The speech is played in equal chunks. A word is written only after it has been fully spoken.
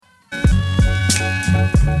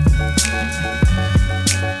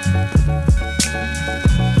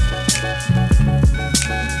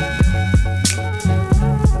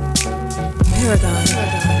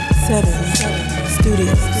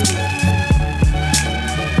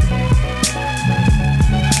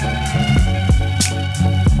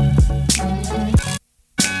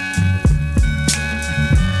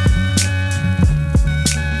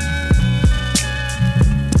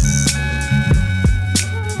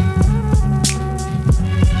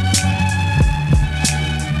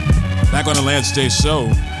Back on the Lance J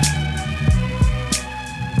Show,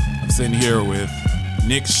 I'm sitting here with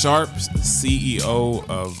Nick Sharp, CEO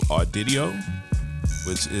of Audidio,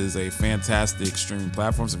 which is a fantastic streaming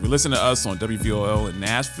platform. So if you listen to us on WVOL in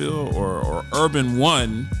Nashville or Urban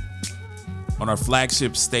One on our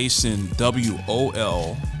flagship station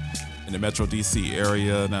WOL in the Metro DC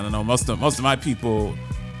area. Now, I know most of my people,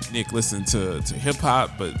 Nick, listen to hip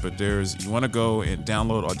hop, but you want to go and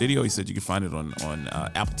download Audidio. He said you can find it on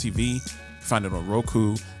Apple TV, find it on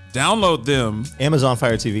Roku. Download them. Amazon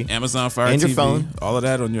Fire TV. And your TV, phone. all of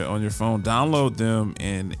that on your phone. Download them,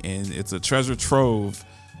 and it's a treasure trove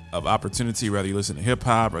of opportunity. Whether you listen to hip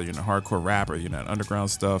hop, whether you're into hardcore rap, or you're into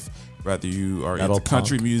underground stuff, whether you are metal, into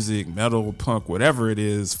country punk. music, metal, punk, whatever it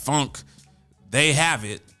is, funk, they have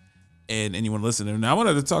it, and you want to listen to them. Now, I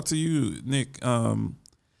wanted to talk to you, Nick.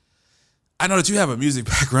 I know that you have a music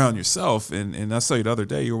background yourself, and I saw you the other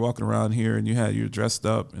day. You were walking around here, and you were dressed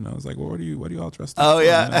up, and I was like, "Well, what are you all dressed up?" Oh for?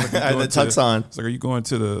 yeah, Like, the tux on. It's like, are you going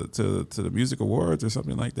to the music awards or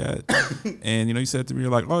something like that? And you said to me, you're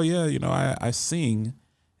like, "Oh yeah, I sing,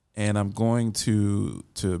 and I'm going to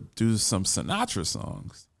do some Sinatra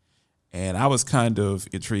songs." And I was kind of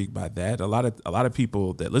intrigued by that. A lot of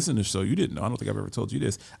people that listen to the show, you didn't know. I don't think I've ever told you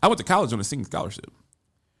this. I went to college on a singing scholarship.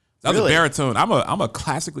 I was Really? a baritone. I'm a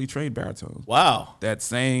classically trained baritone. Wow. That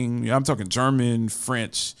sang, I'm talking German,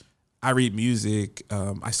 French. I read music.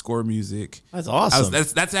 I score music. That's awesome.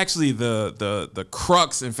 That's actually the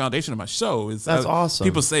crux and foundation of my show. That's awesome.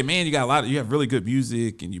 People say, man, you have really good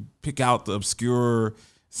music, and you pick out the obscure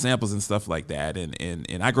samples and stuff like that. And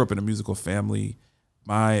I grew up in a musical family.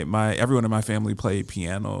 Everyone in my family played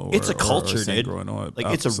piano. It's a culture, dude. Growing on.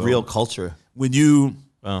 It's a real culture. When you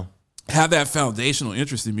Wow. have that foundational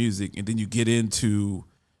interest in music, and then you get into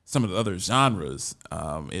some of the other genres,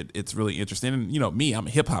 it's really interesting. And me, I'm a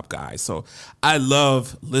hip hop guy, so I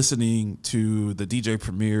love listening to the DJ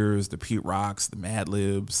Premiers, the Pete Rocks, the Mad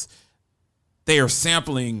Libs. They are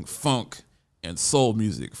sampling funk and soul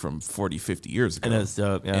music from 40, 50 years ago. And that's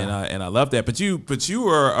dope, yeah. And I love that. But you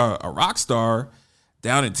were a rock star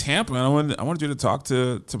down in Tampa, and I wanted you to talk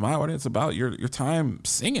to my audience about your time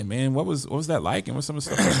singing, man. What was that like, and what's some of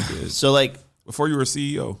the stuff that you did? So Before you were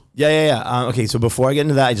CEO. Yeah. Okay, so before I get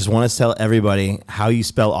into that, I just want to tell everybody how you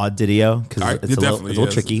spell Audidio, because Right, it's a little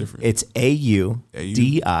tricky. It's AUDIDIO.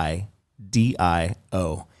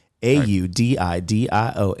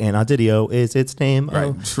 AUDIDIO, and Audidio is its name. Right,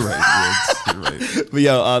 Oh. right. You're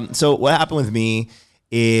right. But so what happened with me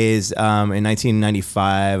is in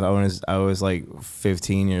 1995, I was like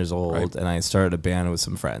 15 years old, Right. and I started a band with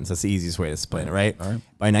some friends. That's the easiest way to explain it, right? All right.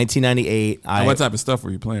 By 1998, And what type of stuff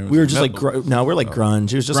were you playing? we were just like we're like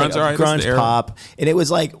grunge. It was just Grunge, like all right, that's grunge the era. pop, and it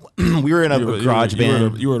was like we were in a garage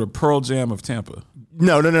band. You were the Pearl Jam of Tampa.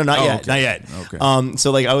 No, not yet, okay. not yet. Okay.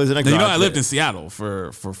 So like I was in a garage. I lived in Seattle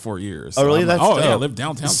for 4 years. Oh, really? So That's yeah, I dope. lived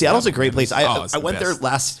downtown. Seattle's a great man. place. It's I the went there best.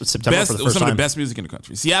 last September for the first some time. of the best music in the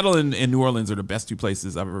country. Seattle and New Orleans are the best two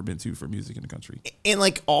places I've ever been to for music in the country. And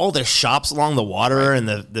like all the shops along the water and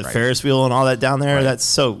the Ferris wheel and all that down there. Right. That's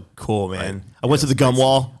so cool, man. Right. I went to the gum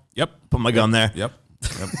wall. Yep. Put my gum there. Yep.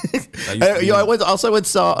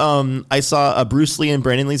 I saw Bruce Lee and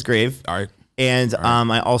Brandon Lee's grave. All right. And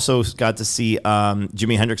I also got to see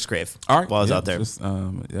Jimi Hendrix's grave while I was out there. It's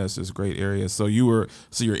just a great area. So you're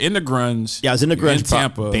in the grunge. Yeah, I was in the grunge in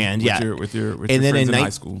Tampa band. with your and then friends in in high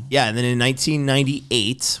school. Yeah, and then in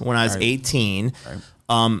 1998, when I was 18,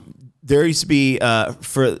 Right. there used to be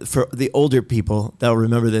for the older people that'll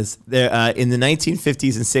remember this. There in the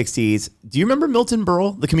 1950s and 60s. Do you remember Milton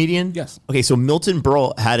Berle, the comedian? Yes. Okay, so Milton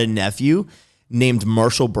Berle had a nephew named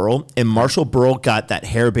Marshall Berle, and Marshall Berle got that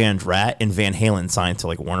hairband Rat and Van Halen signed to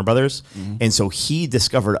like Warner Brothers, and so he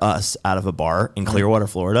discovered us out of a bar in Clearwater,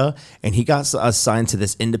 Florida, and he got us signed to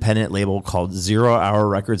this independent label called 0 Hour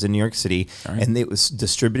Records in New York City, and it was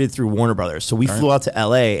distributed through Warner Brothers. So we flew out to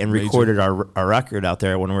LA and recorded our record out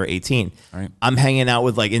there when we were 18. Right. I'm hanging out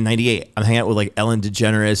with in 98, I'm hanging out with like Ellen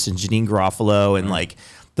DeGeneres and Janine Garofalo and like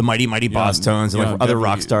the Mighty Boss Tones and like other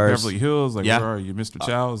rock stars. Beverly Hills, where are you, Mr.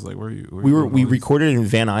 Childs? Like where are you? We recorded in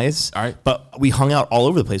Van Nuys, all right, but we hung out all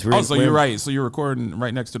over the place. So you're right. So you're recording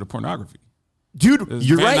right next to the pornography. Dude,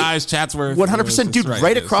 you're Van right. Nuys, Chatsworth. 100%, dude.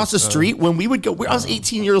 Right across the street when we would go. I was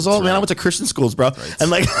 18 years old, man. I went to Christian schools, bro. And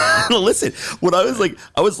like, listen, when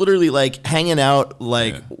I was literally like hanging out.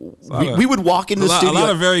 Like we would walk into the studio. A lot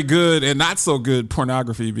of very good and not so good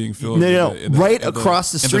pornography being filmed. Right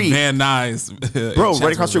across the street. The Van Nuys, bro.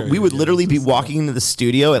 Right across the street. We would literally be walking into the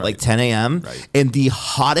studio at like 10 a.m. and the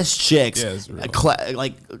hottest chicks, like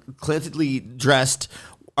classically dressed,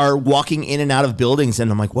 are walking in and out of buildings, and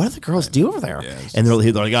I'm like, what do the girls do over there? Yeah, and they're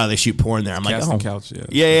like, oh, they shoot porn there. I'm like, oh, couch,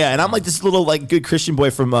 yeah. And I'm like this little like good Christian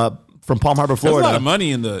boy from Palm Harbor, Florida. There's a lot of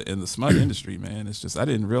money in the smut industry, man. It's just I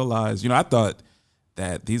didn't realize. I thought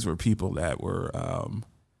that these were people that were,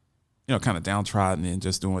 kind of downtrodden and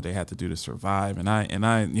just doing what they had to do to survive. And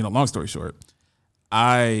I, long story short,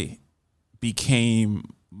 I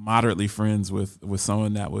became moderately friends with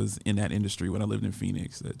someone that was in that industry when I lived in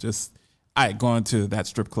Phoenix. That just I had gone to that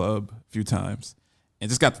strip club a few times and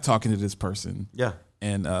just got to talking to this person. Yeah.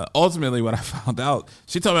 And ultimately what I found out,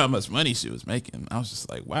 she told me how much money she was making. I was just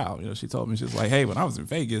like, wow. She told me, she was like, hey, when I was in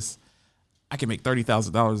Vegas, I could make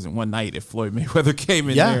 $30,000 in one night if Floyd Mayweather came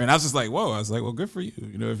in there. And I was just like, whoa. I was like, well, good for you.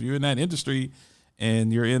 If you're in that industry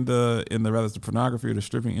and you're in the whether it's the pornography or the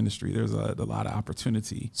stripping industry, there's a lot of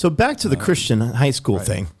opportunity. So back to the Christian high school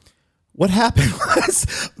thing. What happened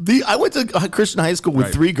was I went to Christian high school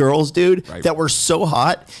with 3 girls, dude, that were so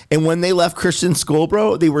hot. And when they left Christian school,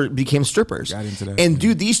 bro, they became strippers. Got into that, and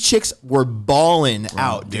dude, these chicks were balling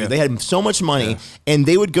out, dude. Yeah. They had so much money, and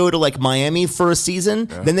they would go to like Miami for a season.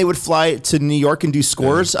 Yeah. Then they would fly to New York and do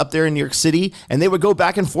scores up there in New York City, and they would go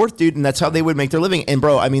back and forth, dude. And that's how they would make their living. And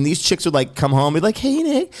bro, I mean, these chicks would like come home and be like, hey,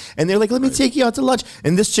 Nick, and they're like, let me take you out to lunch.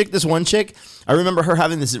 And this one chick, I remember her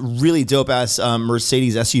having this really dope ass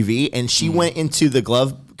Mercedes SUV, and she went into the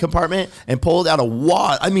glove compartment and pulled out a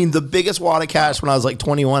wad. I mean, the biggest wad of cash when I was like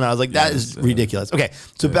 21. I was like, that is ridiculous. Okay,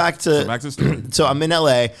 so back to story. So I'm in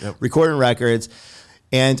LA recording records,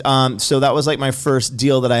 and so that was like my first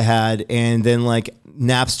deal that I had, and then like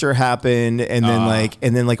Napster happened, and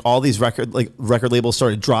then like all these record labels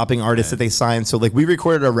started dropping artists that they signed. So like we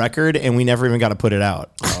recorded a record and we never even got to put it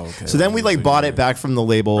out. Oh, okay. So then we like bought it back from the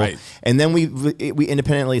label, and then we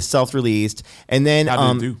independently self-released, and then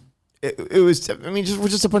how did it do? It was, I mean, we're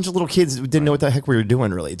just a bunch of little kids who didn't know what the heck we were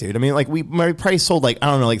doing, really, dude. I mean, like we probably sold like, I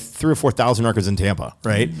don't know, like 3,000 or 4,000 records in Tampa,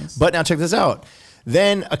 right? But now check this out.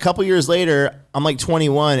 Then a couple years later, I'm like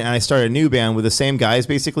 21 and I started a new band with the same guys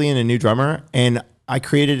basically and a new drummer. And I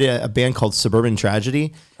created a band called Suburban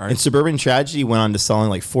Tragedy. And Suburban Tragedy went on to selling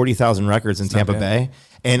like 40,000 records in Tampa Bay.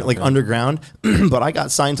 And like underground, but I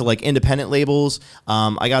got signed to like independent labels.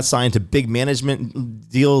 I got signed to big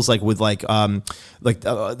management deals, like with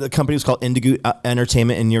the company was called Indigo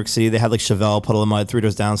Entertainment in New York City. They had like Chevelle, Puddle of Mud, Three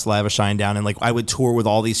Doors Down, Saliva, Shine Down, and like I would tour with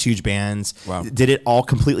all these huge bands. Wow. Did it all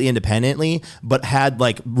completely independently, but had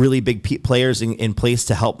like really big players in place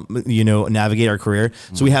to help navigate our career.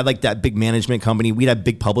 So we had like that big management company. We had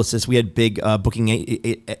big publicists. We had big booking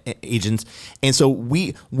agents, and so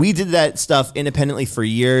we did that stuff independently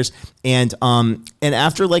for years, and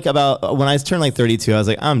after like about when I turned like 32, I was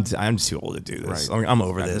like, I'm too old to do this. I'm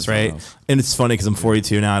over this, right? And it's funny because I'm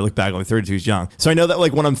 42 now. I look back, like 32 is young. So I know that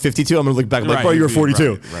like when I'm 52, I'm gonna look back like, oh, you're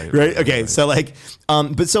 42, right? Okay, so like,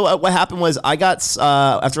 but so what happened was I got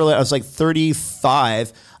after I was like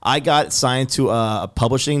 35. I got signed to a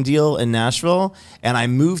publishing deal in Nashville, and I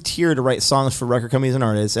moved here to write songs for record companies and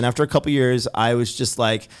artists. And after a couple years, I was just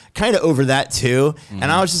like kind of over that too. And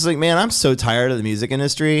I was just like, man, I'm so tired of the music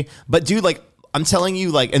industry. But dude, like, I'm telling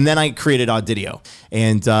you, like, and then I created Audidio,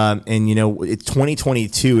 and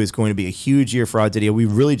 2022 is going to be a huge year for Audidio. We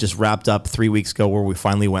really just wrapped up 3 weeks ago where we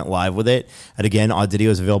finally went live with it. And again, Audidio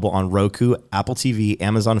is available on Roku, Apple TV,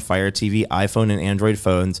 Amazon Fire TV, iPhone and Android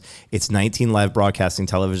phones. It's 19 live broadcasting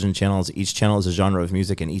television channels. Each channel is a genre of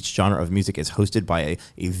music, and each genre of music is hosted by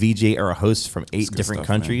a VJ or a host from 8 different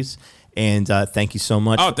countries. Man. And thank you so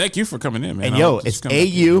much. Oh, thank you for coming in, man. And it's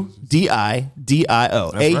AUDIDIO.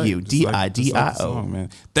 AUDIDIO. Man.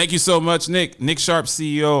 Thank you so much, Nick. Nick Sharp,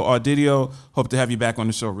 CEO, Audidio. Hope to have you back on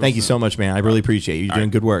the show. Thank you so much, man. I really appreciate you. You're doing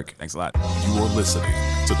good work. Thanks a lot. You are listening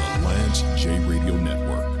to the Lance J Radio Network.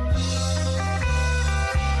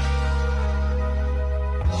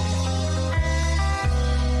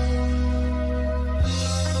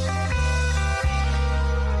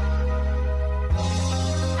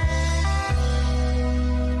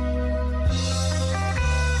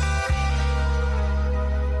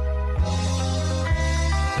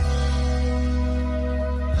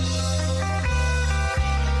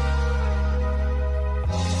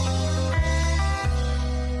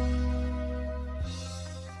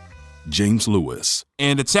 James Lewis.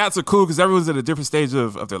 And the chats are cool because everyone's at a different stage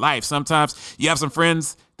of their life. Sometimes you have some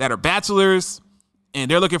friends that are bachelors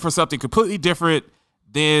and they're looking for something completely different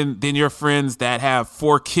than your friends that have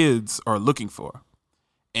 4 kids are looking for.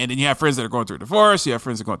 And then you have friends that are going through a divorce. You have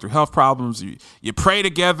friends that are going through health problems. You pray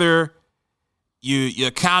together.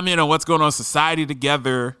 You comment on what's going on in society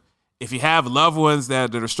together. If you have loved ones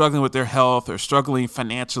that are struggling with their health or struggling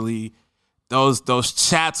financially, those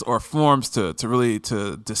chats or forums to really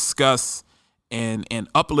discuss and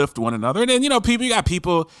uplift one another. And then, you got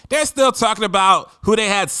people, they're still talking about who they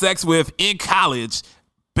had sex with in college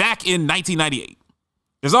back in 1998.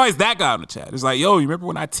 There's always that guy on the chat. It's like, yo, you remember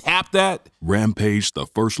when I tapped that? Rampage, the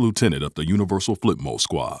first lieutenant of the Universal Flipmo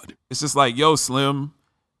Squad. It's just like, yo, Slim,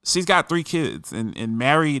 she's got 3 kids and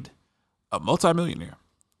married a multimillionaire.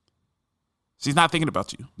 She's not thinking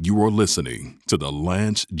about you. You are listening to the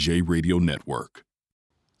Lance J Radio Network.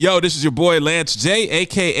 Yo, this is your boy Lance J,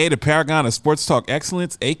 a.k.a. the Paragon of Sports Talk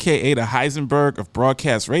Excellence, a.k.a. the Heisenberg of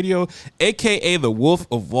Broadcast Radio, a.k.a. the Wolf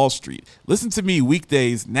of Wall Street. Listen to me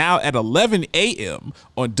weekdays now at 11 a.m.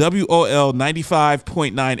 on WOL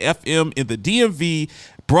 95.9 FM in the DMV,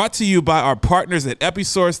 brought to you by our partners at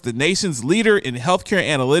Episource, the nation's leader in healthcare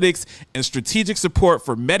analytics and strategic support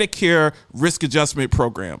for Medicare risk adjustment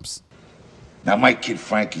programs. Now, my kid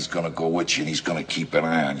Frankie's gonna go with you, and he's gonna keep an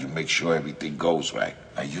eye on you, make sure everything goes right.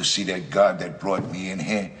 Now, you see that guard that brought me in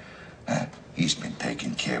here? He's been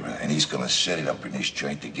taken care of, and he's gonna set it up in this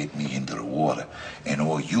joint to get me into the water. And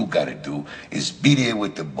all you gotta do is be there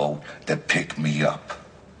with the boat to pick me up.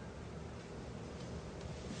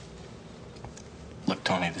 Look,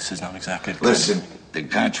 Tony, this is not exactly... Listen, the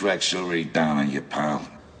contract's already down on you, pal.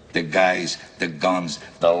 The guys, the guns,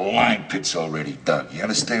 the line pit's already dug. You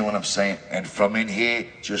understand what I'm saying? And from in here,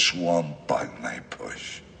 just one button I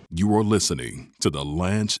push. You are listening to the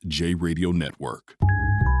Lance J Radio Network.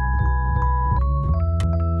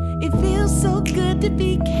 It feels so good to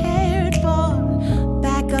be cared for.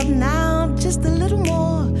 Back up now, just a little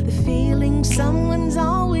more. The feeling someone's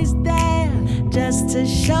always there, just to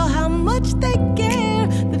show how much they care.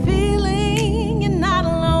 The feeling you're not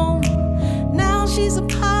alone. Now she's a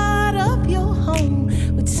part of your home,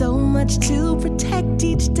 with so much to protect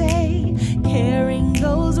each day. Caring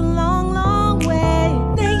goes a long, long way.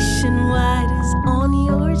 Nationwide is on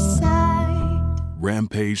your side.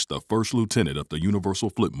 Rampage, the first lieutenant of the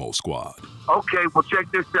Universal Flipmo Squad. Okay, well,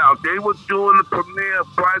 check this out. They were doing the premiere of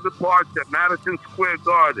Private Parts at Madison Square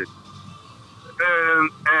Garden.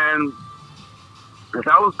 And as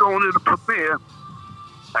I was going to the premiere,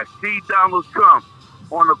 I see Donald Trump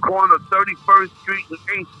on the corner of 31st Street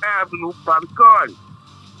and 8th Avenue by the garden.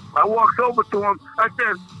 I walked over to him. I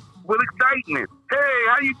said, with excitement, "Hey,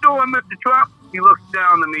 how you doing, Mr. Trump?" He looks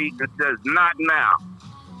down at me and says, "Not now."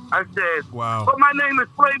 I said, "Wow. But my name is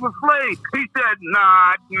Flavor Flav." He said,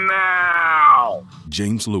 "Not now."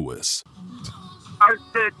 James Lewis. I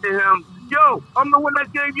said to him, "Yo, I'm the one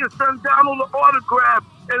that gave your son Donald the autograph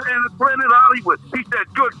in Planet Hollywood." He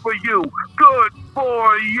said, "Good for you. Good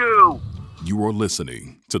for you." You are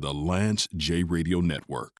listening to the Lance J Radio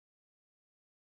Network.